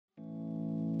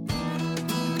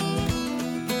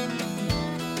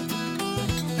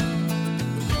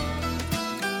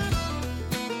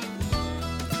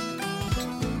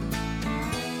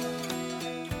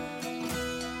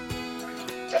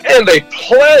And a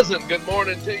pleasant good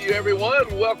morning to you, everyone.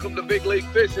 Welcome to Big League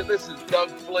Fishing. This is Doug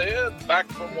Flynn,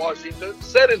 back from Washington,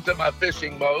 set into my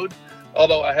fishing mode,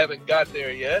 although I haven't got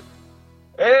there yet.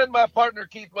 And my partner,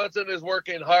 Keith Munson, is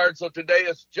working hard. So today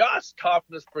is Josh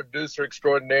Toffness, producer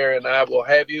extraordinaire, and I will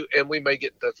have you, and we may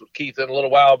get in touch with Keith in a little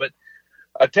while. But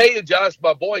I tell you, Josh,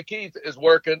 my boy Keith is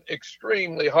working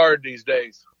extremely hard these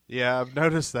days. Yeah, I've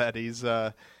noticed that.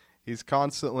 He's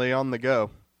constantly on the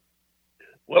go.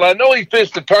 Well, I know he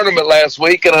fished a tournament last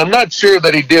week, and I'm not sure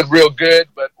that he did real good,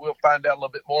 but we'll find out a little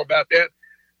bit more about that.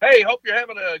 Hey, hope you're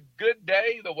having a good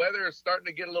day. The weather is starting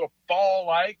to get a little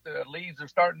fall-like. The leaves are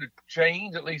starting to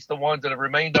change, at least the ones that have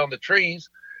remained on the trees.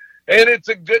 And it's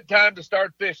a good time to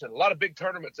start fishing. A lot of big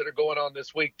tournaments that are going on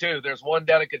this week, too. There's one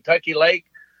down at Kentucky Lake,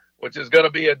 which is going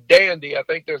to be a dandy. I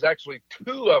think there's actually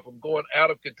two of them going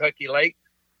out of Kentucky Lake.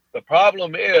 The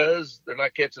problem is they're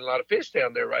not catching a lot of fish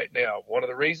down there right now. One of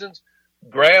the reasons,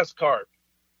 grass carp.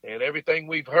 And everything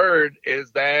we've heard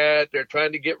is that they're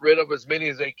trying to get rid of as many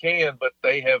as they can, but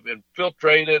they have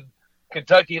infiltrated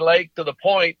Kentucky Lake to the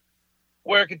point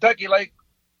where Kentucky Lake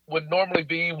would normally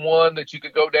be one that you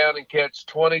could go down and catch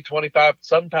 20, 25,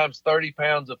 sometimes 30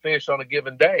 pounds of fish on a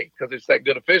given day because it's that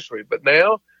good a fishery. But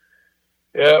now,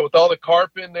 with all the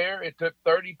carp in there, it took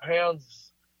 30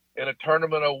 pounds in a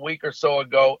tournament a week or so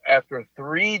ago after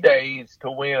 3 days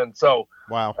to win. So,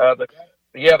 wow.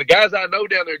 The guys I know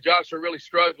down there, Josh, are really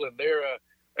struggling. They're,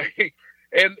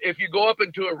 and if you go up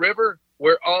into a river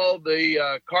where all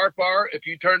the carp are, if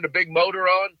you turn the big motor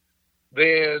on,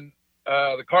 then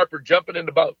the carp are jumping in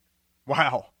the boat.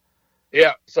 Wow.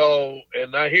 Yeah. So,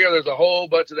 and I hear there's a whole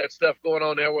bunch of that stuff going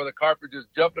on there where the carp are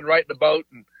just jumping right in the boat,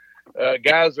 and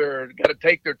guys are got to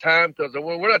take their time because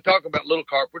we're not talking about little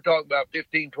carp. We're talking about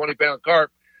 15, 20-pound carp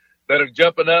that are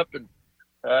jumping up, and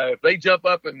if they jump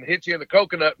up and hit you in the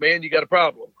coconut, man, you got a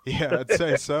problem. Yeah, I'd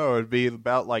say so. It'd be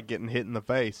about like getting hit in the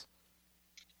face.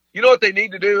 You know what they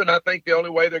need to do, and I think the only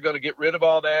way they're going to get rid of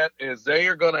all that is they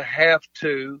are going to have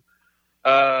to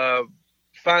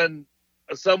find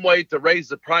some way to raise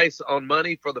the price on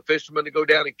money for the fishermen to go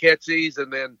down and catch these,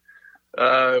 and then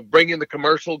bring in the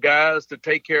commercial guys to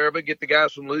take care of it, get the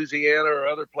guys from Louisiana or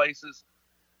other places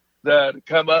to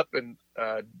come up and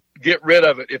get rid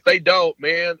of it. If they don't,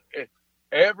 man,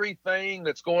 everything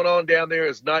that's going on down there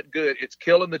is not good. It's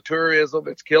killing the tourism.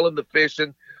 It's killing the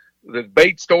fishing. The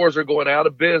bait stores are going out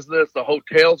of business. The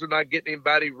hotels are not getting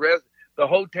anybody. The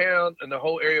whole town and the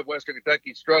whole area of Western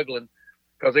Kentucky is struggling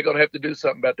because they're going to have to do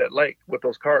something about that lake with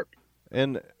those carp.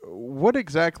 And what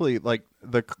exactly,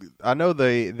 I know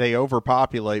they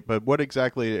overpopulate, but what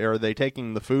exactly are they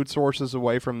taking the food sources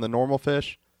away from the normal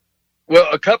fish? Well,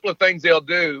 a couple of things they'll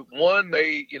do. One,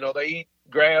 they eat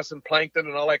grass and plankton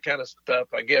and all that kind of stuff.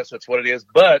 I guess that's what it is.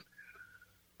 But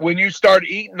when you start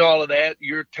eating all of that,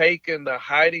 you're taking the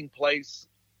hiding places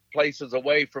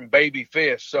away from baby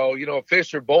fish. So,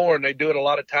 fish are born, they do it a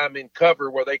lot of time in cover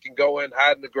where they can go in,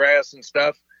 hide in the grass and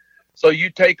stuff. So you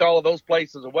take all of those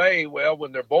places away. Well,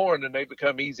 when they're born, then they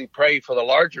become easy prey for the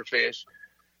larger fish.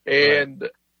 And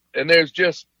right. And there's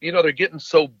just, they're getting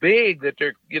so big that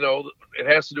they're, it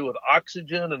has to do with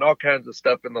oxygen and all kinds of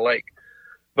stuff in the lake.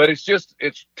 But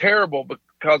it's terrible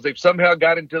because they've somehow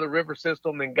got into the river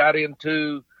system and got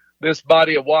into this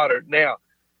body of water. Now,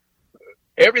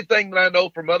 everything that I know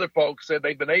from other folks said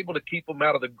they've been able to keep them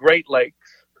out of the Great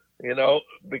Lakes.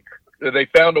 They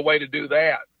found a way to do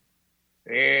that.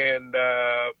 And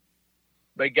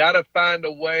they got to find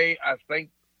a way, I think,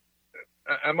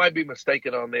 I might be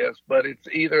mistaken on this, but it's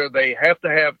either they have to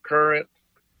have current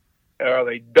or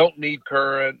they don't need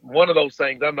current. One of those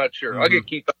things, I'm not sure. Mm-hmm. I'll get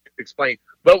Keith to explain.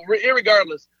 But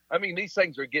irregardless, I mean, these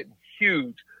things are getting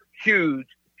huge,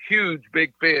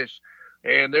 big fish,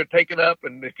 and they're taking up.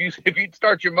 And if you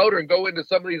start your motor and go into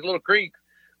some of these little creeks,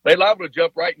 they liable to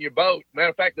jump right in your boat. Matter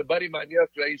of fact, a buddy of mine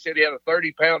yesterday, he said he had a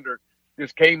 30-pounder,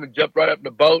 just came and jumped right up in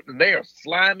the boat, and they are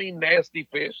slimy, nasty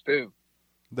fish too.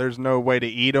 There's no way to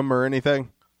eat them or anything?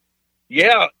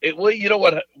 Yeah. You know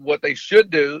what they should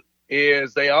do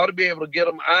is they ought to be able to get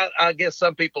them. I guess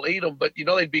some people eat them, but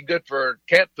they'd be good for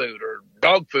cat food or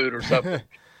dog food or something.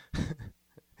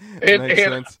 Makes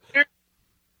sense.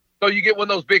 So you get one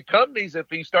of those big companies,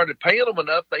 if you started paying them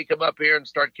enough, they come up here and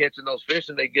start catching those fish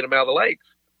and they get them out of the lakes.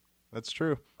 That's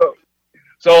true.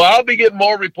 So I'll be getting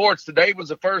more reports. Today was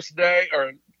the first day,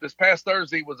 or this past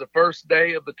Thursday was the first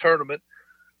day of the tournament.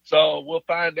 So we'll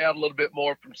find out a little bit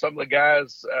more from some of the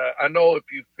guys. I know if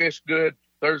you fish good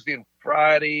Thursday and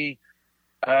Friday,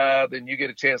 then you get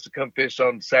a chance to come fish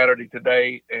on Saturday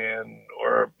today.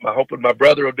 Or I'm hoping my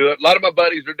brother will do it. A lot of my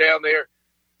buddies are down there.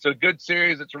 It's a good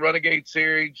series. It's a renegade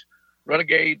series.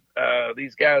 Renegade,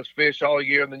 these guys fish all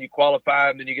year, and then you qualify,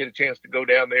 and then you get a chance to go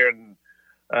down there and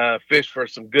fish for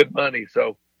some good money.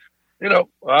 So,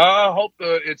 I hope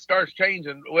it starts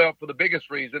changing. Well, for the biggest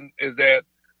reason is that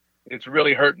it's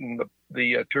really hurting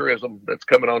the tourism that's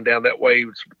coming on down that way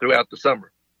throughout the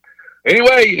summer.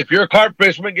 Anyway, if you're a carp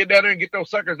fisherman, get down there and get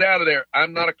those suckers out of there.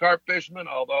 I'm not a carp fisherman,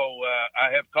 although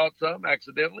I have caught some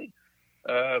accidentally.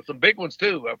 Some big ones,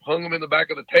 too. I've hung them in the back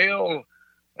of the tail.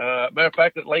 Matter of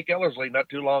fact, at Lake Ellerslie not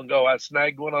too long ago, I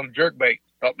snagged one on a jerkbait.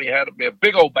 Thought me had to be a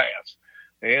big old bass.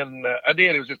 And I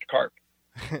did. It was just a carp.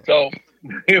 So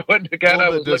it wasn't the kind of... A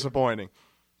little bit disappointing.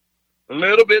 A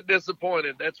little bit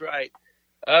disappointed. That's right.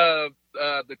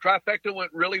 The trifecta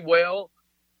went really well.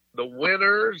 The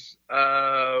winners,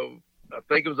 I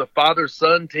think it was a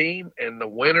father-son team, and the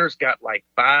winners got like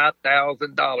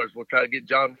 $5,000. We'll try to get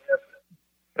John Webb.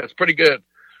 That's pretty good.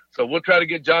 So we'll try to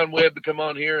get John Webb to come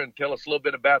on here and tell us a little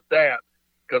bit about that,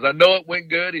 because I know it went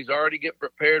good. He's already getting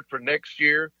prepared for next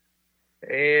year,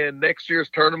 and next year's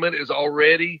tournament is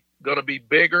already going to be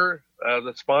bigger.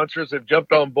 The sponsors have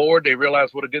jumped on board. They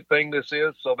realize what a good thing this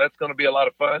is, so that's going to be a lot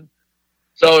of fun.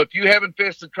 So if you haven't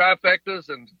fished the trifectas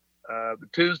and the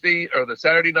Tuesday or the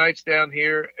Saturday nights down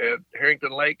here at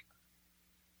Harrington Lake,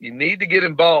 you need to get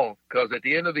involved, because at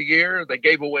the end of the year, they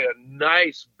gave away a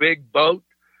nice big boat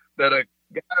that a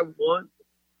guy won.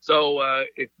 So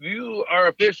if you are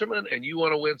a fisherman and you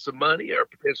want to win some money or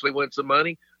potentially win some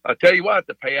money, I'll tell you what,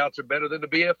 the payouts are better than the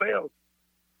BFLs.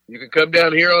 You can come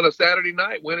down here on a Saturday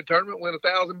night, win a tournament, win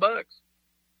 $1,000.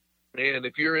 And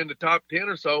if you're in the top 10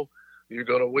 or so, you're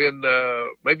going to win,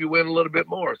 maybe win a little bit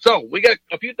more. So we got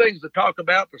a few things to talk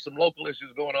about. There's some local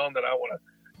issues going on that I want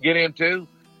to get into.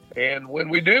 And when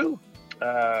we do,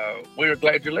 we're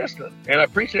glad you're listening. And I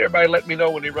appreciate everybody letting me know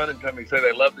when they run into me, say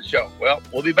they love the show. Well,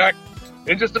 we'll be back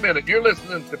in just a minute. You're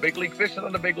listening to Big League Fishing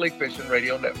on the Big League Fishing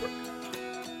Radio Network.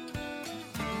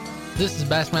 This is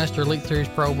Bassmaster Elite Series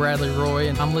Pro Bradley Roy,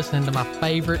 and I'm listening to my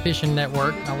favorite fishing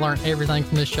network. I learned everything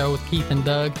from this show with Keith and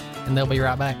Doug, and they'll be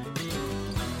right back.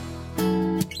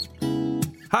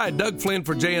 Hi, Doug Flynn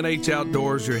for J&H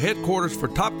Outdoors, your headquarters for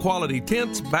top quality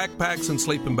tents, backpacks, and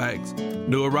sleeping bags.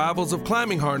 New arrivals of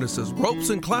climbing harnesses, ropes,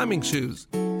 and climbing shoes.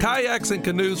 Kayaks and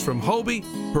canoes from Hobie,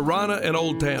 Piranha, and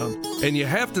Old Town. And you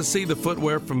have to see the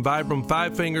footwear from Vibram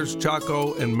Five Fingers,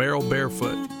 Chaco, and Merrill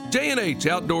Barefoot. J&H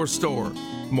Outdoor Store.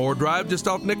 Moore Drive just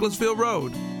off Nicholasville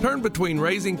Road. Turn between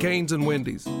Raising Cane's and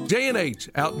Wendy's. J&H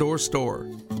Outdoor Store.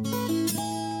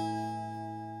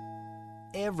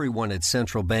 Everyone at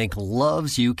Central Bank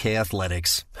loves UK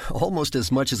athletics, almost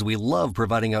as much as we love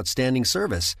providing outstanding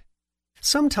service.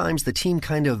 Sometimes the team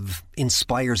kind of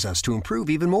inspires us to improve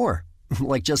even more.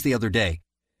 Like just the other day,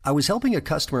 I was helping a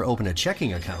customer open a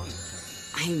checking account.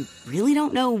 I really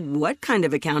don't know what kind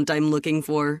of account I'm looking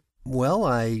for. Well,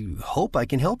 I hope I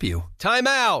can help you. Time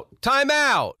out! Time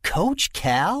out! Coach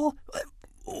Cal?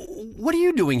 What are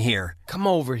you doing here? Come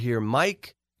over here,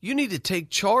 Mike. You need to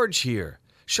take charge here.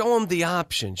 Show them the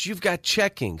options. You've got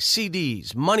checking,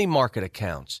 CDs, money market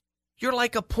accounts. You're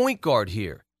like a point guard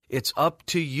here. It's up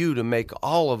to you to make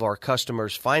all of our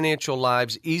customers' financial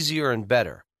lives easier and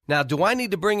better. Now, do I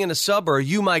need to bring in a sub, or are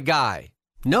you my guy?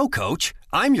 No, Coach.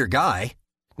 I'm your guy.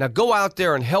 Now go out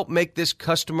there and help make this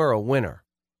customer a winner.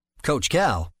 Coach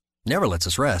Cal never lets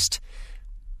us rest,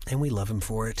 and we love him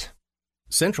for it.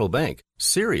 Central Bank,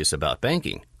 serious about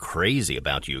banking, crazy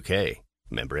about UK.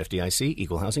 Member FDIC,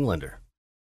 Equal Housing Lender.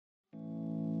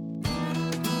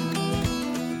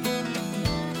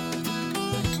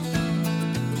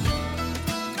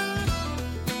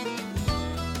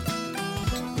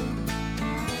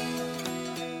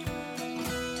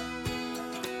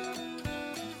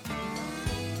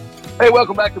 Hey,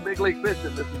 welcome back to Big League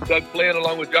Fishing. This is Doug Flynn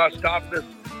along with Josh Thompson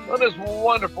on this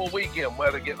wonderful weekend.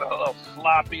 Weather getting a little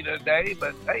sloppy today,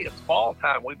 but hey, it's fall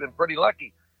time. We've been pretty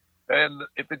lucky. And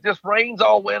if it just rains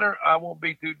all winter, I won't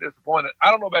be too disappointed. I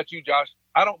don't know about you, Josh.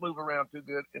 I don't move around too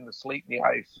good in the sleet and the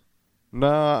ice. No,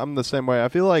 I'm the same way. I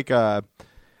feel like I've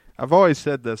always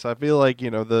said this. I feel like,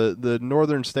 the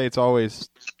northern states always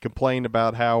complain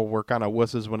about how we're kind of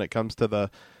wusses when it comes to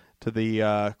the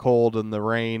cold and the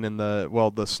rain and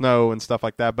the snow and stuff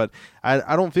like that. But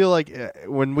I don't feel like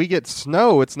when we get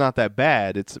snow, it's not that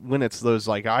bad. It's when it's those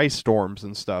like ice storms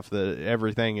and stuff that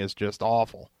everything is just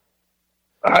awful.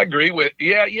 I agree with,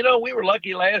 yeah. We were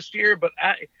lucky last year, but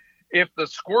if the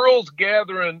squirrels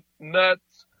gathering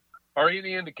nuts are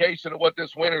any indication of what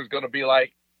this winter is going to be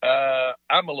like,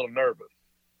 I'm a little nervous.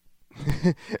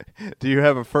 Do you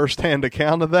have a first-hand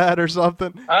account of that or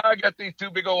something? I got these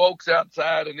two big old oaks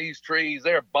outside, and these trees,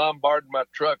 they're bombarding my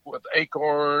truck with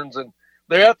acorns, and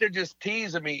they're out there just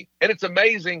teasing me. And it's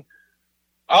amazing.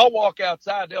 I'll walk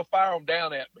outside, they'll fire them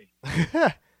down at me.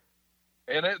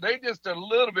 And they just a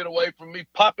little bit away from me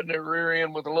popping their rear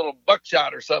end with a little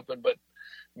buckshot or something. But,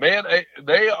 man,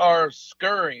 they are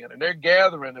scurrying and they're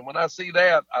gathering. And when I see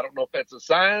that, I don't know if that's a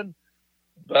sign,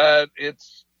 but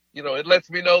it's, it lets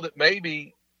me know that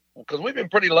maybe, because we've been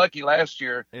pretty lucky last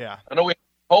year. Yeah. I know we had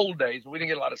cold days. We didn't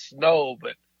get a lot of snow,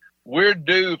 but we're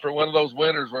due for one of those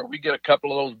winters where we get a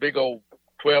couple of those big old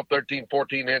 12, 13,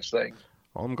 14-inch things.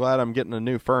 Well, I'm glad I'm getting a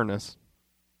new furnace.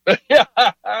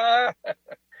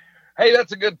 Hey,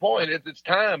 that's a good point. It's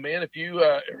time, man. If you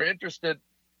are interested,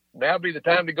 now would be the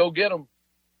time to go get them.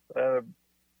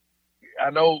 I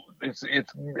know it's. I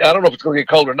don't know if it's going to get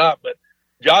cold or not, but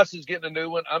Josh is getting a new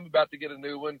one. I'm about to get a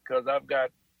new one because I've got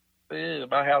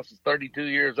my house is 32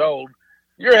 years old.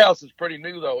 Your house is pretty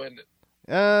new, though, isn't it?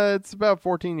 It's about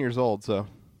 14 years old. So.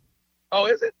 Oh,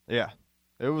 is it? Yeah,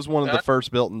 it was one of the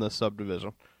first built in this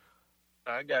subdivision.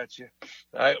 I got you.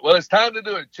 All right. Well, it's time to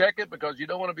do it. Check it because you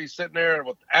don't want to be sitting there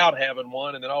without having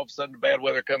one, and then all of a sudden the bad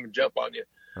weather come and jump on you.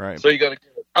 Right. So you got to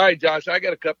get it. All right, Josh, I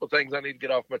got a couple of things I need to get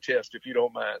off my chest, if you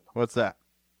don't mind. What's that?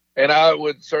 And I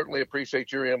would certainly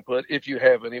appreciate your input if you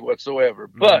have any whatsoever.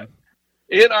 But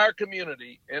in our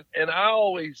community, and I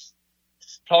always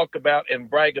talk about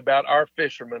and brag about our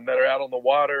fishermen that are out on the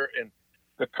water and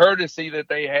the courtesy that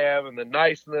they have and the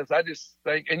niceness. I just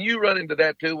think, and you run into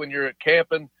that too when you're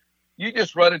camping, you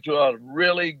just run into a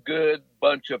really good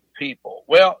bunch of people.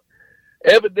 Well,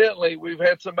 evidently, we've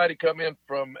had somebody come in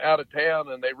from out of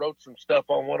town, and they wrote some stuff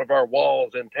on one of our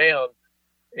walls in town,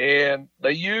 and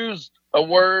they used a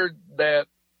word that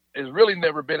has really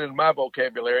never been in my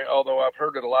vocabulary, although I've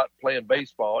heard it a lot playing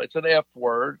baseball. It's an F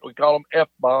word. We call them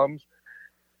F-bombs.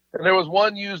 And there was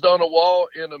one used on a wall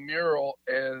in a mural,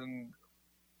 and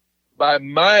by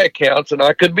my accounts, and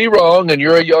I could be wrong, and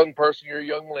you're a young person, you're a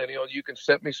young millennial, you can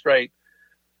set me straight.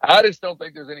 I just don't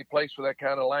think there's any place for that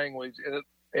kind of language.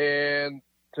 And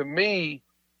to me,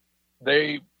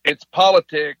 it's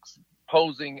politics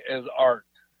posing as art.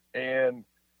 And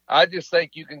I just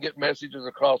think you can get messages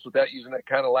across without using that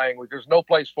kind of language. There's no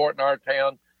place for it in our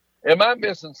town. Am I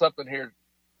missing something here?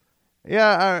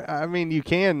 Yeah, I mean, you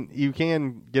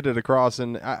can get it across,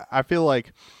 and I feel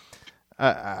like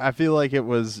it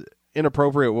was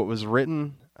inappropriate what was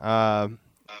written, but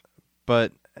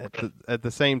at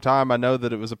the same time, I know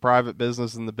that it was a private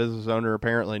business, and the business owner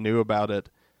apparently knew about it,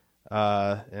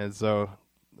 and so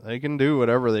they can do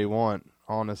whatever they want,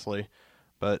 honestly.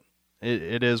 But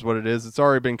it is what it is. It's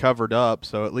already been covered up,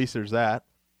 so at least there's that.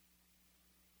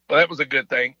 Well, that was a good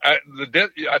thing. I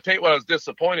tell you what, I was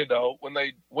disappointed, though, when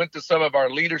they went to some of our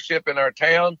leadership in our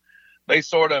town, they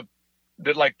sort of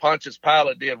did like Pontius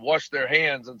Pilate did, washed their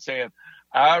hands and said,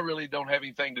 I really don't have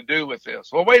anything to do with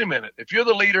this. Well, wait a minute. If you're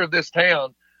the leader of this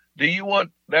town, do you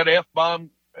want that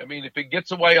F-bomb? I mean, if it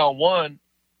gets away on one,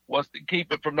 what's to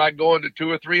keep it from not going to 2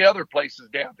 or 3 other places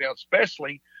downtown,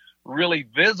 especially really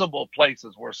visible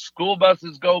places where school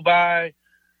buses go by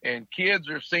and kids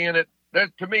are seeing it?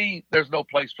 To me, there's no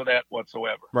place for that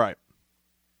whatsoever. Right.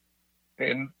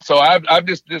 And so I'm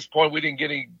just disappointed we didn't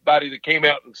get anybody that came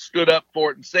out and stood up for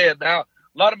it and said. Now, a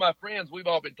lot of my friends, we've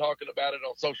all been talking about it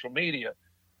on social media.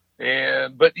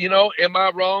 But, am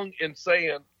I wrong in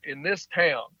saying in this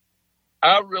town,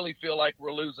 I really feel like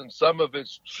we're losing some of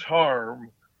its charm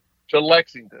to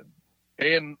Lexington.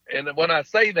 And when I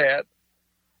say that,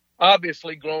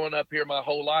 obviously growing up here my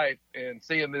whole life and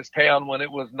seeing this town when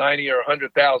it was 90 or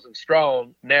 100,000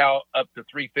 strong, now up to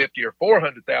 350 or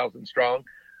 400,000 strong,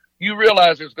 you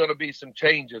realize there's going to be some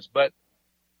changes. But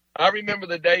I remember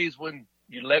the days when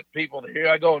you let people, here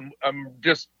I go, and I'm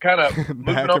just kind of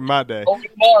back in my day.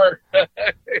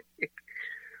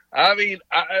 I mean,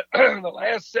 the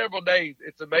last several days,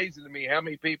 it's amazing to me how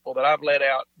many people that I've let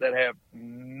out that have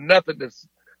nothing to,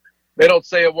 they don't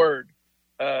say a word.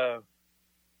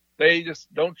 They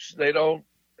just don't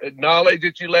acknowledge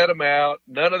that you let them out.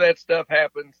 None of that stuff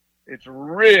happens. It's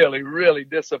really, really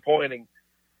disappointing.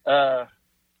 I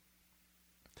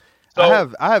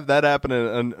have that happen,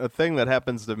 and a thing that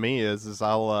happens to me is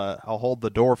I'll hold the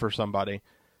door for somebody,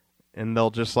 and they'll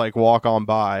just like walk on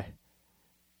by,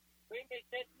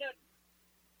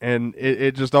 and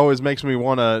it just always makes me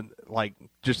want to like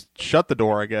just shut the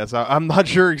door. I guess I'm not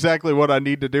sure exactly what I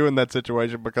need to do in that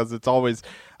situation because it's always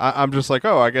I'm just like,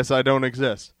 oh, I guess I don't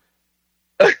exist.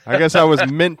 I guess I was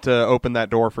meant to open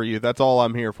that door for you. That's all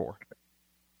I'm here for.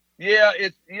 Yeah,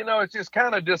 it's just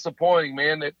kind of disappointing,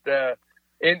 man. That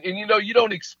and you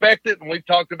don't expect it, and we've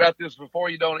talked about this before.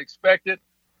 You don't expect it,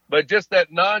 but just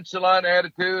that nonchalant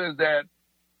attitude is that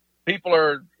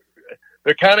people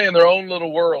they're kind of in their own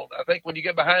little world. I think when you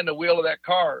get behind the wheel of that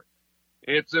car,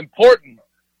 it's important,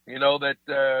 you know, that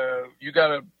you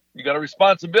got a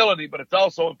responsibility, but it's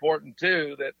also important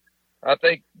too that I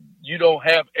think you don't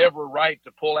have ever right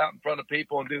to pull out in front of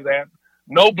people and do that.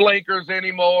 No blinkers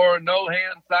anymore, no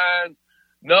hand signs,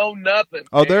 no nothing.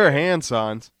 Oh, there are hand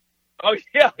signs. Oh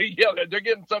yeah, they're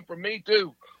getting some from me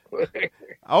too. I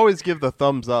always give the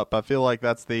thumbs up. I feel like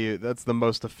that's the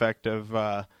most effective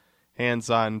hand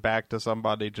sign back to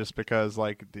somebody, just because,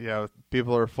 like, you know,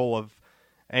 people are full of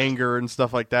anger and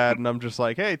stuff like that, and I'm just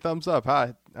like, hey, thumbs up,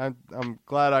 hi. I'm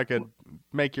glad I could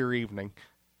make your evening.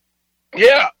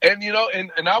 Yeah, and you know,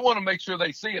 and I want to make sure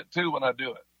they see it too when I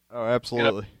do it. Oh,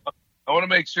 absolutely. You know, I want to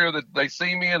make sure that they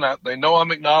see me and they know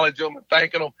I'm acknowledging them and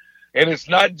thanking them. And it's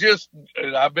not just,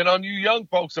 I've been on you young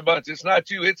folks a bunch. It's not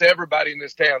you. It's everybody in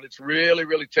this town. It's really,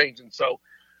 really changing. So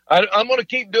I'm going to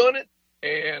keep doing it,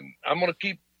 and I'm going to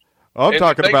keep. I'm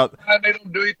talking about. They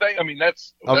don't do anything. I mean,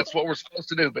 that's what we're supposed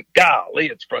to do. But golly,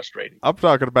 it's frustrating. I'm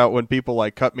talking about when people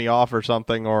like cut me off or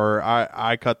something, or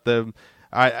I cut them.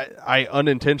 I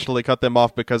unintentionally cut them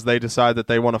off because they decide that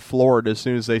they want to floor it as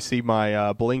soon as they see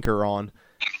my blinker on.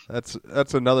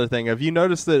 That's another thing. Have you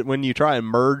noticed that when you try and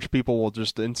merge, people will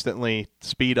just instantly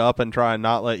speed up and try and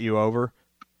not let you over?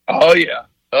 Oh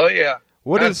yeah.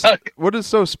 What is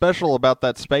so special about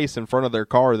that space in front of their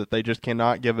car that they just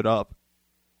cannot give it up?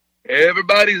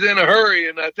 Everybody's in a hurry,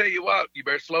 and I tell you what, you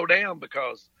better slow down,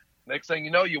 because next thing you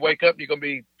know, you wake up and you're going to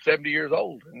be 70 years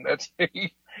old, and that's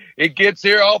it gets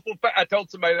here awful fast. I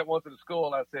told somebody that once at school,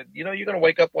 and I said, you know, you're going to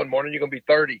wake up one morning, you're going to be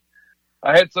 30.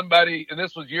 I had somebody, and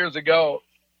this was years ago,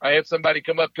 I had somebody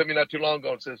come up to me not too long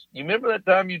ago and says, you remember that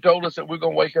time you told us that we're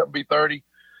going to wake up and be 30?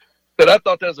 That I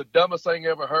thought that was the dumbest thing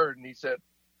I ever heard. And he said,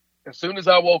 as soon as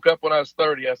I woke up when I was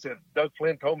 30, I said, Doug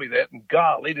Flynn told me that, and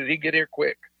golly, did he get here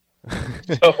quick.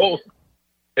 So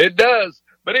it does.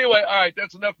 But anyway, all right,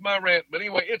 that's enough of my rant. But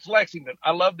anyway, it's Lexington.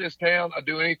 I love this town. I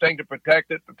do anything to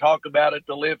protect it, to talk about it,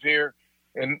 to live here.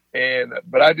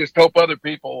 But I just hope other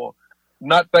people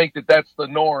not think that that's the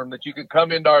norm, that you can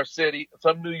come into our city.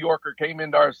 Some New Yorker came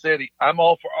into our city. I'm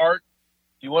all for art.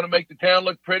 If you want to make the town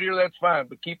look prettier, that's fine,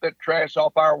 but keep that trash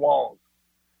off our walls.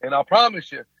 And I'll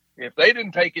promise you, if they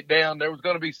didn't take it down, there was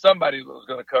going to be somebody that was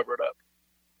going to cover it up.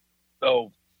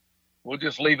 So we'll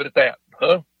just leave it at that,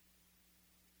 huh?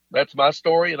 That's my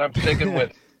story, and I'm sticking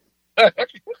with it.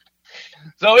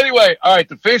 So anyway, all right,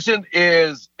 the fishing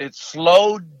it's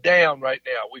slowed down right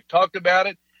now. We've talked about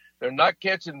it. They're not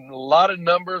catching a lot of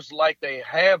numbers like they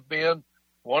have been.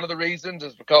 One of the reasons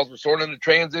is because we're sort of in a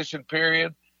transition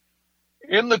period.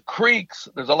 In the creeks,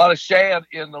 there's a lot of shad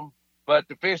in them, but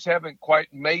the fish haven't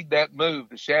quite made that move.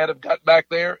 The shad have got back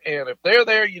there, and if they're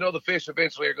there, you know the fish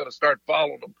eventually are going to start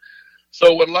following them.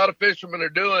 So what a lot of fishermen are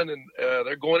doing, and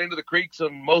they're going into the creeks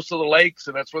and most of the lakes,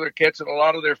 and that's where they're catching a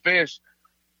lot of their fish,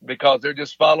 because they're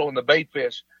just following the bait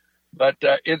fish. But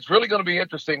it's really going to be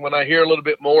interesting when I hear a little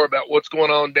bit more about what's going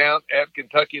on down at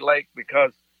Kentucky Lake,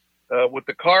 because with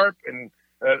the carp, and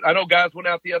I know guys went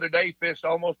out the other day, fished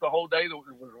almost the whole day. It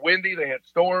was windy. They had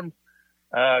storms,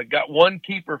 got one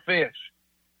keeper fish.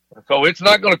 So it's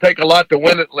not going to take a lot to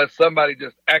win it unless somebody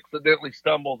just accidentally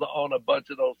stumbles on a bunch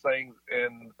of those things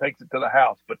and takes it to the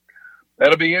house. But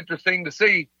that'll be interesting to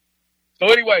see. So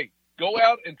anyway, go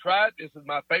out and try it. This is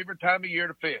my favorite time of year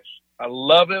to fish. I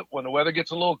love it when the weather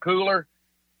gets a little cooler.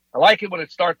 I like it when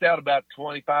it starts out about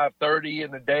 25, 30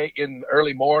 in the day, in the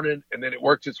early morning, and then it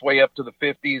works its way up to the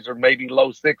 50s or maybe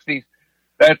low 60s.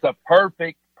 That's a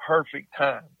perfect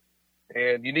time.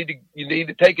 And you need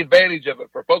to take advantage of it.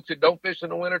 For folks that don't fish in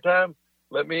the wintertime,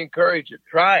 let me encourage you,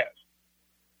 try it.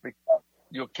 Because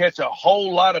you'll catch a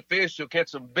whole lot of fish. You'll catch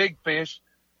some big fish.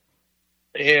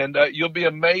 And you'll be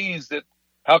amazed at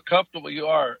how comfortable you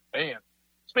are. And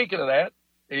speaking of that,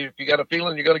 if you got a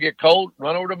feeling you're going to get cold,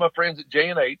 run over to my friends at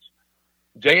J&H.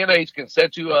 J&H can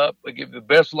set you up. They give you the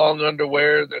best long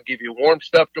underwear. They'll give you warm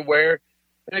stuff to wear.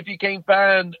 And if you can't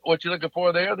find what you're looking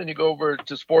for there, then you go over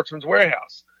to Sportsman's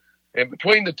Warehouse. And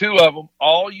between the two of them,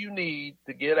 all you need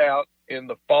to get out in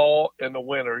the fall and the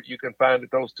winter, you can find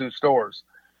at those two stores.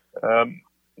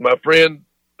 My friend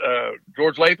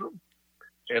George Latham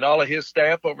and all of his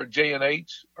staff over at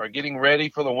J&H are getting ready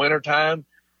for the wintertime.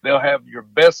 They'll have your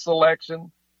best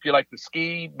selection if you like to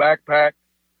ski, backpack,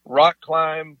 rock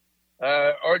climb,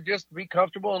 or just be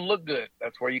comfortable and look good.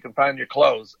 That's where you can find your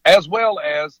clothes, as well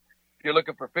as if you're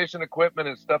looking for fishing equipment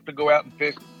and stuff to go out and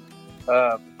fish.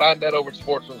 Find that over at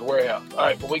Sportsman's Warehouse. All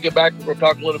right, when we get back, we'll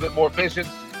talk a little bit more fishing.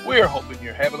 We are hoping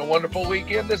you're having a wonderful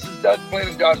weekend. This is Doug Flynn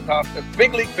and Josh Thompson,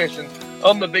 Big League Fishing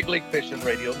on the Big League Fishing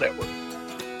Radio Network.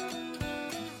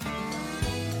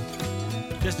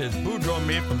 This is Boudreaux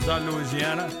Mir from South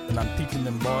Louisiana, and I'm teaching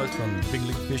them boys from Big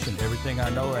League Fishing everything I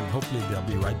know, and hopefully they'll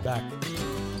be right back.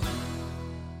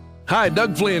 Hi,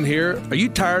 Doug Flynn here. Are you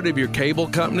tired of your cable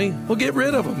company? Well, get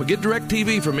rid of them. Get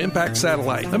DirecTV from Impact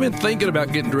Satellite. I've been thinking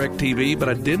about getting DirecTV, but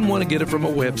I didn't want to get it from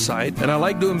a website, and I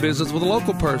like doing business with a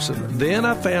local person. Then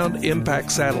I found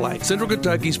Impact Satellite, Central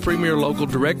Kentucky's premier local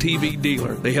DirecTV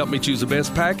dealer. They helped me choose the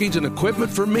best package and equipment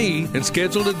for me and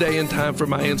scheduled a day and time for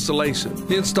my installation.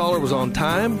 The installer was on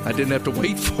time. I didn't have to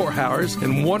wait 4 hours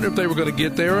and wonder if they were going to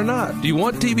get there or not. Do you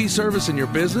want TV service in your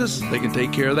business? They can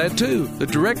take care of that too. The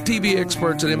DirecTV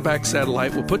experts at Impact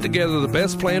Satellite will put together the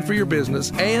best plan for your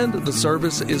business, and the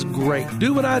service is great.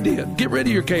 Do what I did. Get rid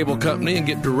of your cable company and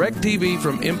get DirecTV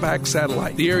from Impact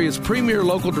Satellite, the area's premier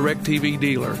local DirecTV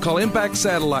dealer. Call Impact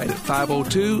Satellite at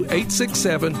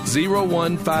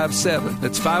 502-867-0157.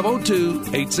 That's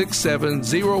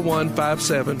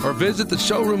 502-867-0157. Or visit the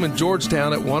showroom in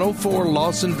Georgetown at 104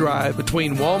 Lawson Drive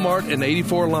between Walmart and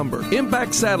 84 Lumber.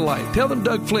 Impact Satellite. Tell them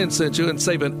Doug Flynn sent you and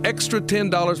save an extra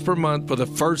 $10 per month for the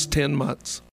first 10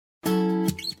 months.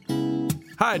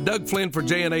 Hi, Doug Flynn for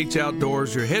J&H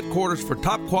Outdoors, your headquarters for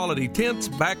top quality tents,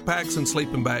 backpacks, and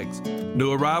sleeping bags.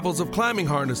 New arrivals of climbing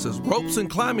harnesses, ropes, and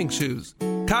climbing shoes.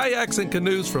 Kayaks and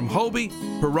canoes from Hobie,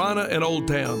 Piranha, and Old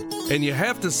Town. And you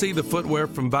have to see the footwear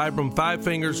from Vibram Five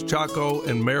Fingers, Chaco,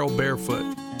 and Merrill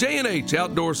Barefoot. J&H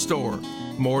Outdoor Store.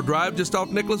 Moore Drive just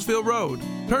off Nicholasville Road.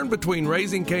 Turn between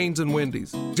Raising Cane's and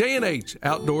Wendy's. J&H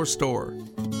Outdoor Store.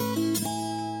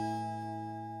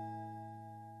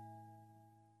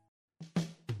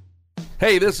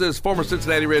 Hey, this is former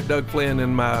Cincinnati Red Doug Flynn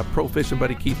and my pro fishing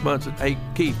buddy Keith Munson. Hey,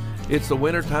 Keith, it's the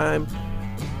winter time,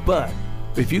 but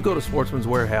if you go to Sportsman's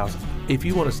Warehouse, if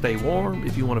you want to stay warm,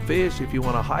 if you want to fish, if you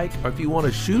want to hike, or if you want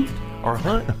to shoot or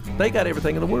hunt, they got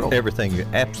everything in the world. Everything,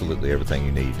 absolutely everything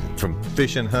you need. From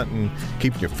fishing, hunting,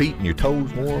 keeping your feet and your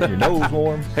toes warm, your nose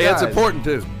warm. Hey, that's important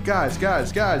too. Guys,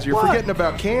 you're forgetting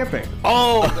about camping.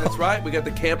 Oh, that's right. We got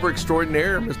the camper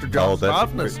extraordinaire, Mr. Josh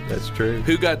Hoffness. That's true.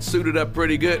 Who got suited up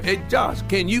pretty good. Hey, Josh,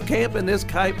 can you camp in this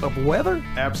type of weather?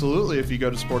 Absolutely, if you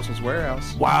go to Sportsman's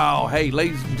Warehouse. Wow. Hey,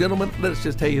 ladies and gentlemen, let's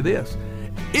just tell you this.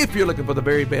 If you're looking for the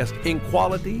very best in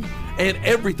quality and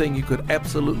everything you could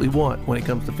absolutely want when it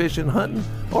comes to fishing, hunting,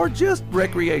 or just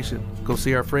recreation, go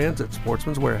see our friends at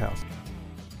Sportsman's Warehouse.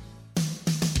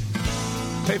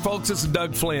 Hey folks, this is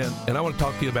Doug Flynn, and I want to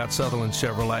talk to you about Sutherland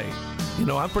Chevrolet. You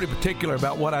know, I'm pretty particular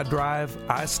about what I drive.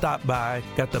 I stopped by,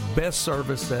 got the best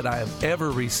service that I have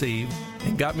ever received,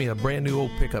 and got me a brand new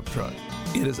old pickup truck.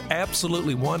 It is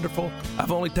absolutely wonderful.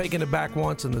 I've only taken it back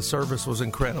once, and the service was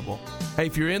incredible. Hey,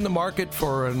 if you're in the market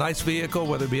for a nice vehicle,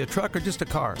 whether it be a truck or just a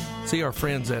car, see our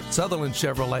friends at Sutherland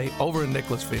Chevrolet over in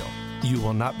Nicholasville. You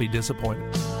will not be disappointed.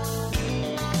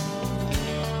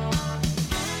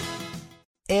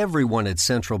 Everyone at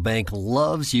Central Bank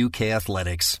loves UK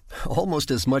Athletics, almost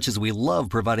as much as we love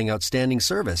providing outstanding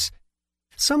service.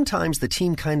 Sometimes the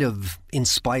team kind of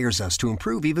inspires us to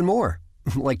improve even more.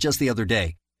 Like just the other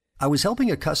day, I was helping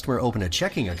a customer open a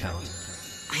checking account.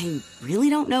 I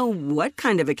really don't know what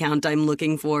kind of account I'm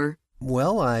looking for.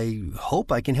 Well, I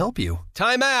hope I can help you.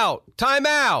 Time out! Time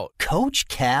out! Coach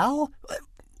Cal?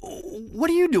 What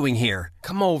are you doing here?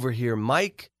 Come over here,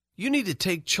 Mike. You need to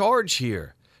take charge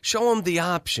here. Show them the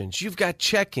options. You've got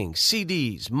checking,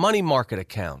 CDs, money market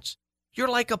accounts. You're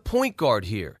like a point guard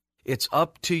here. It's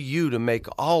up to you to make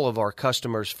all of our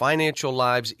customers' financial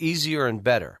lives easier and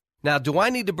better. Now, do I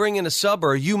need to bring in a sub,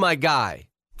 or are you my guy?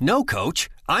 No,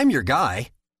 Coach. I'm your guy.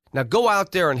 Now go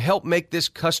out there and help make this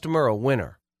customer a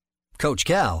winner. Coach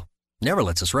Cal never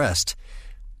lets us rest,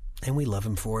 and we love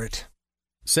him for it.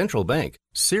 Central Bank.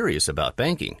 Serious about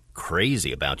banking.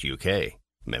 Crazy about UK.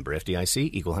 Member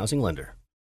FDIC, Equal Housing Lender.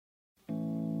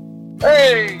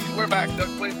 Hey, we're back. Doug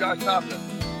Flynn, Josh Thompson.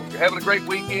 Hope you're having a great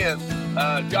weekend.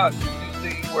 Josh, did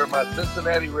you see where my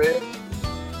Cincinnati Reds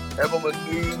have a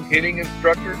new hitting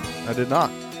instructor? I did not.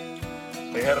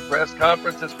 They had a press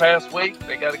conference this past week.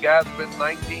 They got a guy that's been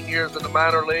 19 years in the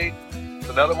minor league. It's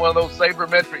another one of those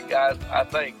sabermetric guys, I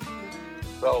think.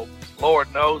 So,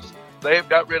 Lord knows, they've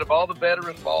got rid of all the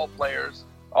veteran ball players,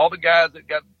 all the guys that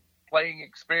got playing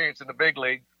experience in the big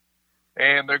league,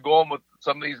 and they're going with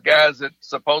some of these guys that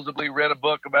supposedly read a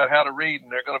book about how to read,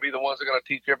 and they're going to be the ones that are going to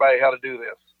teach everybody how to do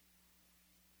this.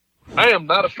 I am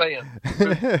not a fan.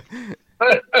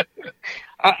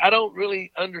 I don't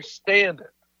really understand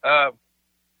it.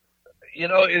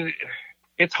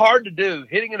 It's hard to do.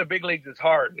 Hitting in the big leagues is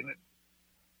hard.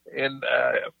 And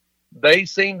they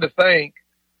seem to think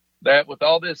that with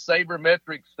all this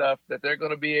sabermetric stuff that they're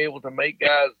going to be able to make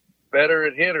guys better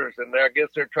at hitters. And I guess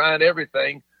they're trying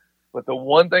everything. But the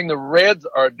one thing the Reds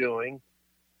are doing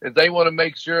is they want to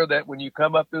make sure that when you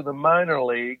come up through the minor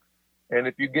leagues, and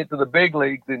if you get to the big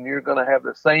leagues, then you're going to have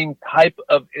the same type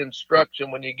of instruction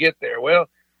when you get there. Well,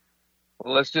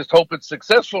 Well, let's just hope it's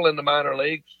successful in the minor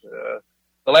leagues.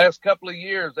 The last couple of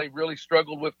years, they've really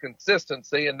struggled with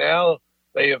consistency, and now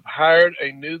they have hired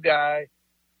a new guy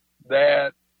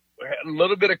that had a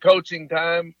little bit of coaching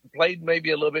time, played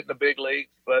maybe a little bit in the big leagues,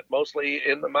 but mostly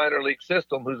in the minor league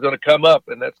system, who's going to come up,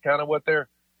 and that's kind of what their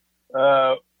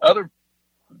other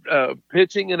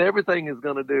pitching and everything is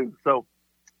going to do. So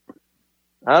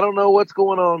I don't know what's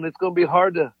going on. It's going to be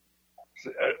hard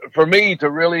for me to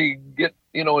really get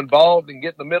involved and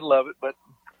get in the middle of it, but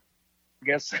I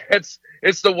guess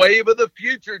it's the wave of the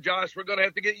future, Josh. We're going to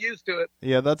have to get used to it.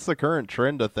 Yeah, that's the current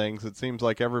trend of things. It seems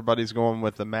like everybody's going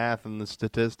with the math and the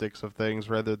statistics of things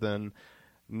rather than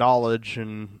knowledge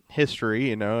and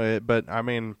history, But, I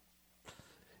mean,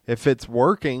 if it's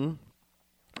working,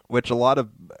 which a lot of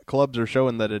clubs are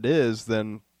showing that it is,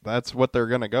 then that's what they're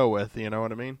going to go with. You know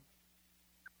what I mean?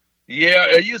 Yeah.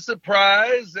 Are you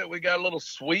surprised that we got a little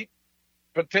sweep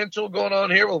potential going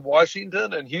on here with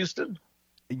Washington and Houston?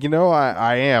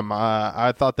 I am.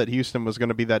 I thought that Houston was going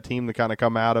to be that team to kind of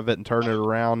come out of it and turn it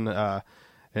around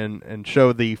and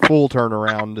show the full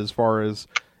turnaround as far as,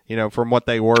 from what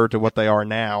they were to what they are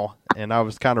now. And I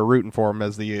was kind of rooting for them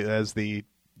as the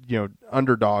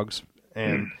underdogs.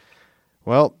 And,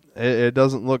 well, it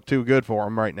doesn't look too good for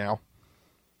them right now.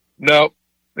 No,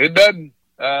 it doesn't.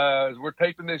 As we're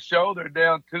taping this show, they're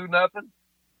down 2-0.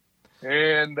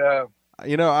 And,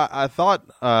 I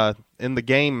thought in the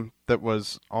game that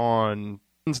was on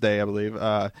Wednesday, I believe,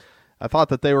 I thought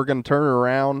that they were going to turn it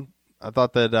around. I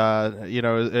thought that,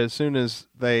 as soon as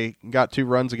they got 2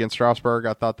 runs against Strasburg,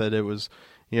 I thought that it was,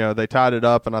 they tied it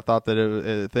up, and I thought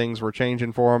that things were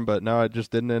changing for them, but no, it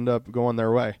just didn't end up going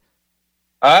their way.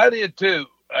 I did too.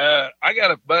 I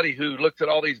got a buddy who looks at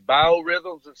all these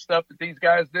biorhythms and stuff that these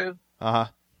guys do. Uh-huh.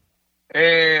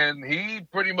 And he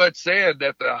pretty much said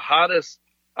that the hottest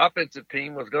offensive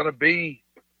team was going to be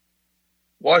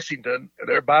Washington.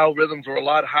 Their biorhythms were a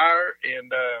lot higher,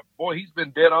 and boy, he's been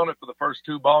dead on it for the first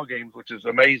 2 ball games, which is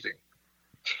amazing.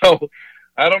 So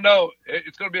I don't know.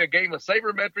 It's going to be a game of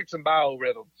sabermetrics and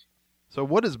biorhythms. So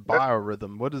what is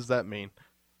biorhythm? What does that mean?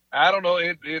 I don't know.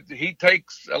 He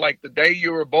takes like the day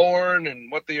you were born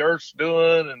and what the Earth's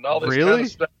doing and all this kind of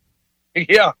stuff.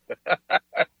 Yeah.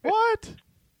 What?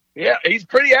 Yeah, he's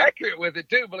pretty accurate with it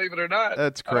too, believe it or not.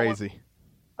 That's crazy.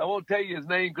 I won't tell you his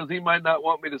name because he might not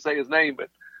want me to say his name, but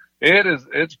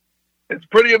it's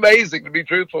pretty amazing, to be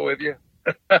truthful with you.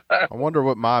 I wonder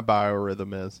what my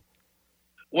biorhythm is.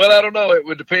 Well, I don't know. It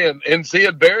would depend. And see,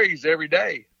 it varies every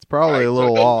day. It's probably a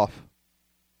little off.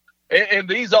 And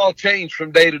these all change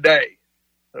from day to day.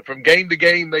 From game to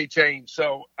game, they change.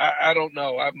 So I don't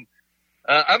know.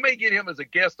 I may get him as a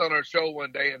guest on our show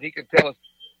one day, and he can tell us,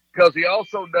 because he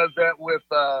also does that with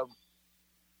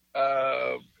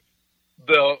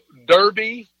the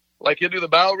Derby. Like he'll do the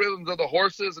biorhythms of the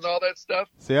horses and all that stuff.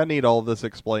 See, I need all this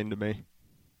explained to me.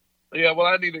 Yeah, well,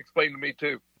 I need to explain to me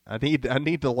too. I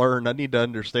need to learn. I need to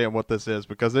understand what this is,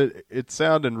 because it's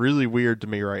sounding really weird to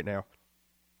me right now.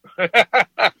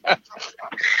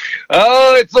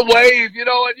 Oh, it's a wave. You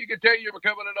know what? You can tell you're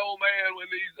becoming an old man when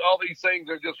all these things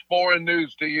are just foreign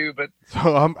news to you. But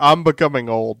so I'm becoming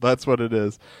old. That's what it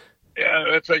is. Yeah,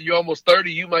 that's right. You're almost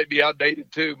 30. You might be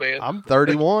outdated too, man. I'm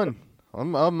 31.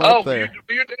 I'm up there.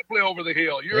 You're definitely over the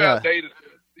hill. You're outdated.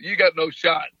 You got no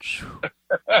shot.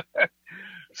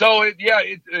 So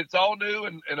it's all new,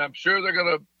 and I'm sure they're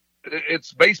gonna.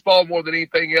 It's baseball more than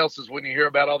anything else is when you hear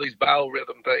about all these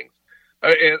biorhythm things,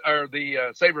 or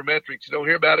the sabermetrics. You don't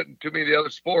hear about it in too many of the other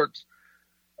sports.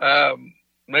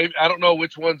 Maybe I don't know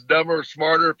which one's dumber or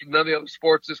smarter. If none of the other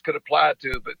sports this could apply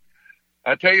to, but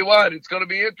I tell you what, it's going to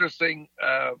be interesting.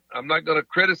 I'm not going to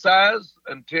criticize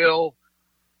until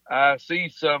I see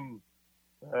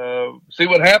see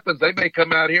what happens. They may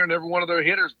come out here and every one of their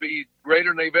hitters be greater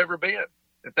than they've ever been.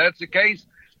 If that's the case,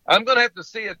 I'm going to have to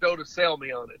see it, though, to sell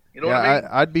me on it. You know what I mean?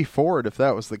 I'd be for it if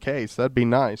that was the case. That'd be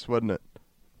nice, wouldn't it?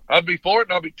 I'd be for it,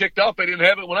 and I'd be ticked off they didn't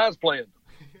have it when I was playing.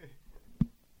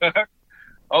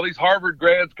 All these Harvard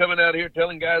grads coming out here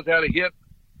telling guys how to hit.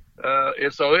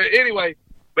 So anyway,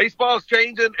 baseball's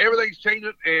changing. Everything's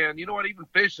changing. And you know what? Even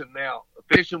fishing now.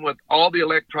 Fishing with all the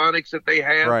electronics that they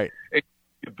have. Right. You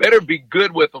better be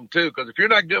good with them, too, because if you're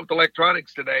not good with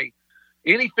electronics today,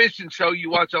 any fishing show you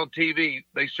watch on TV,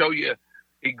 they show you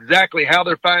exactly how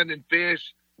they're finding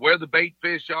fish, where the bait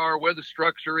fish are, where the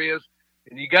structure is,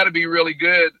 and you got to be really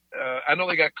good. I know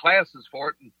they got classes for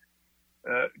it,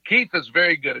 and Keith is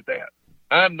very good at that.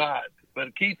 I'm not,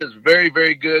 but Keith is very,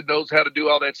 very good, knows how to do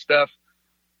all that stuff,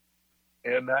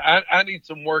 and I need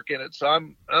some work in it. So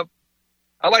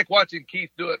I like watching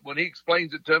Keith do it. When he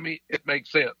explains it to me, it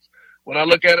makes sense. When I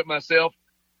look at it myself,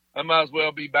 I might as